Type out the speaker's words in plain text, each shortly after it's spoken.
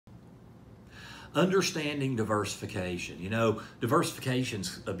Understanding diversification. You know,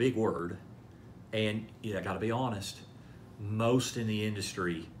 diversification's a big word, and I got to be honest, most in the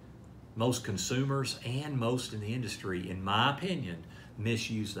industry, most consumers and most in the industry, in my opinion,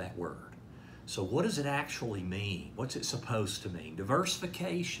 misuse that word. So what does it actually mean? What's it supposed to mean?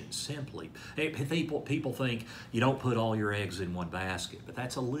 Diversification, simply. People think you don't put all your eggs in one basket, but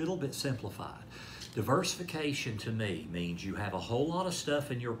that's a little bit simplified. Diversification to me means you have a whole lot of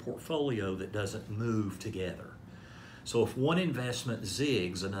stuff in your portfolio that doesn't move together. So if one investment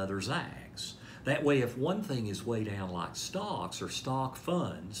zigs, another zags. That way, if one thing is way down like stocks or stock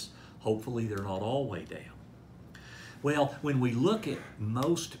funds, hopefully they're not all way down. Well, when we look at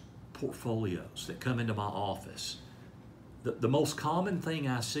most portfolios that come into my office, the most common thing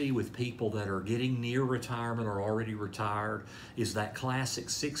I see with people that are getting near retirement or already retired is that classic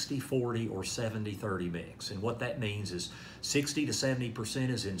 60-40 or 70-30 mix. And what that means is 60 to 70%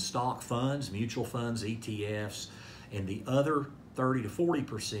 is in stock funds, mutual funds, ETFs, and the other 30 to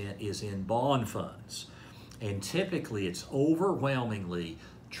 40% is in bond funds. And typically it's overwhelmingly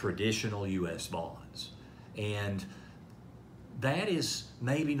traditional U.S. bonds. And that is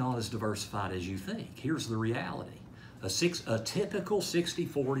maybe not as diversified as you think. Here's the reality. A typical 60,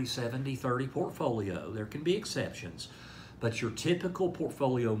 40, 70, 30 portfolio, there can be exceptions, but your typical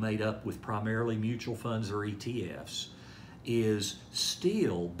portfolio made up with primarily mutual funds or ETFs is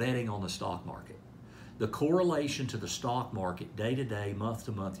still betting on the stock market. The correlation to the stock market day to day, month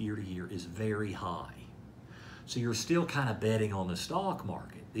to month, year to year is very high. So you're still kind of betting on the stock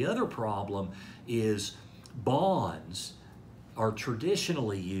market. The other problem is bonds are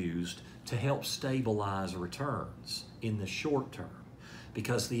traditionally used to help stabilize returns in the short term,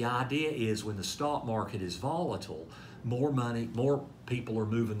 because the idea is when the stock market is volatile, more people are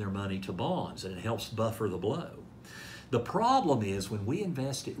moving their money to bonds, and it helps buffer the blow. The problem is when we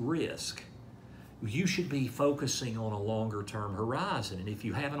invest at risk, you should be focusing on a longer term horizon. And if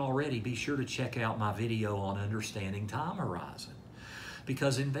you haven't already, be sure to check out my video on understanding time horizon,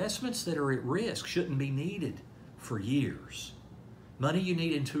 because investments that are at risk shouldn't be needed for years. Money you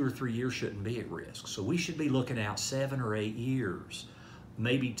need in 2 or 3 years shouldn't be at risk. So we should be looking out 7 or 8 years,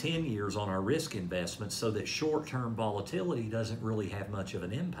 maybe 10 years on our risk investments, so that short-term volatility doesn't really have much of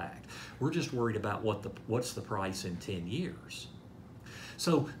an impact. We're just worried about what's the price in 10 years.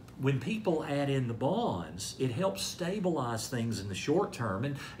 So when people add in the bonds, it helps stabilize things in the short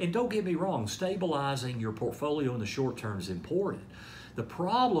term. And don't get me wrong, stabilizing your portfolio in the short term is important. The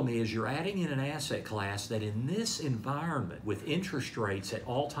problem is you're adding in an asset class that in this environment with interest rates at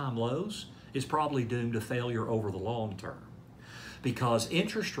all-time lows is probably doomed to failure over the long term, because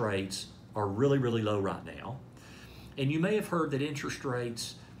interest rates are really, really low right now. And you may have heard that interest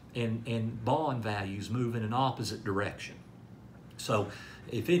rates and bond values move in an opposite direction. So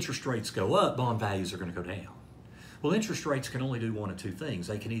if interest rates go up, bond values are going to go down. Well, interest rates can only do one of two things.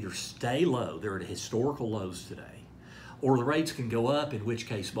 They can either stay low, they're at historical lows today, or the rates can go up, in which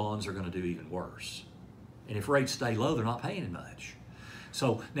case bonds are going to do even worse. And if rates stay low, they're not paying much.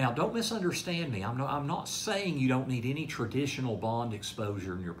 So now don't misunderstand me. I'm not saying you don't need any traditional bond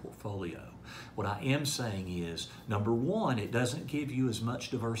exposure in your portfolio. What I am saying is, number one, it doesn't give you as much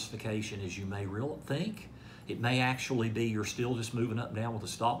diversification as you may think. It may actually be you're still just moving up and down with the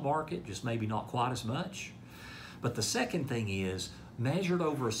stock market, just maybe not quite as much. But the second thing is, measured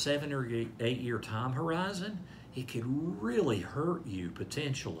over a 7 or 8 year time horizon, it could really hurt you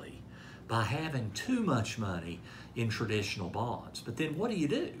potentially by having too much money in traditional bonds. But then what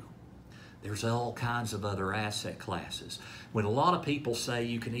do? There's all kinds of other asset classes. When a lot of people say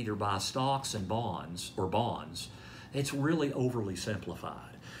you can either buy stocks and bonds or bonds, it's really overly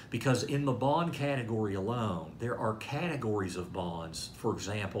simplified, because in the bond category alone, there are categories of bonds, for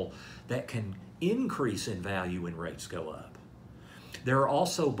example, that can increase in value when rates go up. There are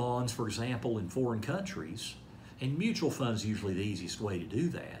also bonds, for example, in foreign countries, and mutual funds are usually the easiest way to do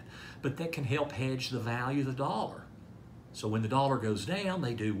that, but that can help hedge the value of the dollar. So when the dollar goes down,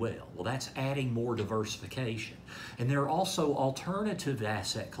 they do well. Well, that's adding more diversification. And there are also alternative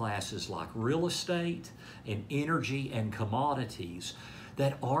asset classes like real estate and energy and commodities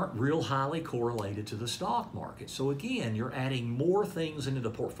that aren't real highly correlated to the stock market. So again, you're adding more things into the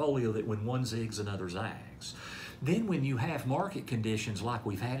portfolio that when one zigs, another zags. Then when you have market conditions like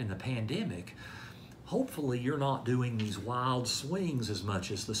we've had in the pandemic, hopefully you're not doing these wild swings as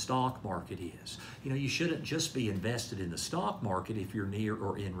much as the stock market is. You know, you shouldn't just be invested in the stock market if you're near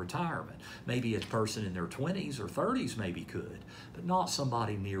or in retirement. Maybe a person in their 20s or 30s maybe could, but not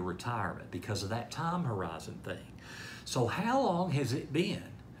somebody near retirement because of that time horizon thing. So how long has it been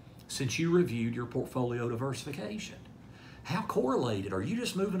since you reviewed your portfolio diversification? How correlated? Are you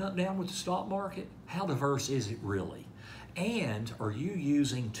just moving up and down with the stock market? How diverse is it really? And are you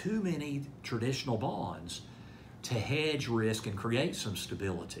using too many traditional bonds to hedge risk and create some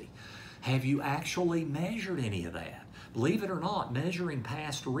stability? Have you actually measured any of that? Believe it or not, measuring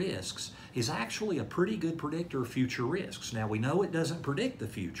past risks is actually a pretty good predictor of future risks. Now, we know it doesn't predict the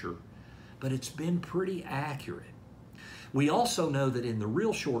future, but it's been pretty accurate. We also know that in the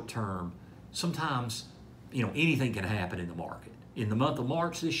real short term, sometimes, anything can happen in the market. In the month of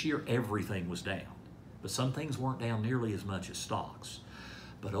March this year, everything was down, but some things weren't down nearly as much as stocks.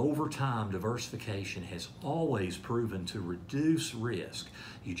 But over time, diversification has always proven to reduce risk.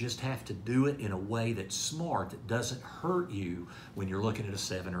 You just have to do it in a way that's smart, that doesn't hurt you when you're looking at a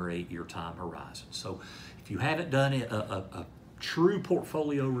 7 or 8 year time horizon. So if you haven't done a true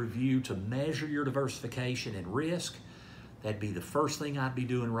portfolio review to measure your diversification and risk, that'd be the first thing I'd be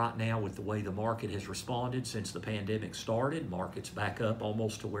doing right now with the way the market has responded since the pandemic started. Market's back up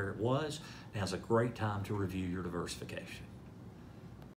almost to where it was. Now's a great time to review your diversification.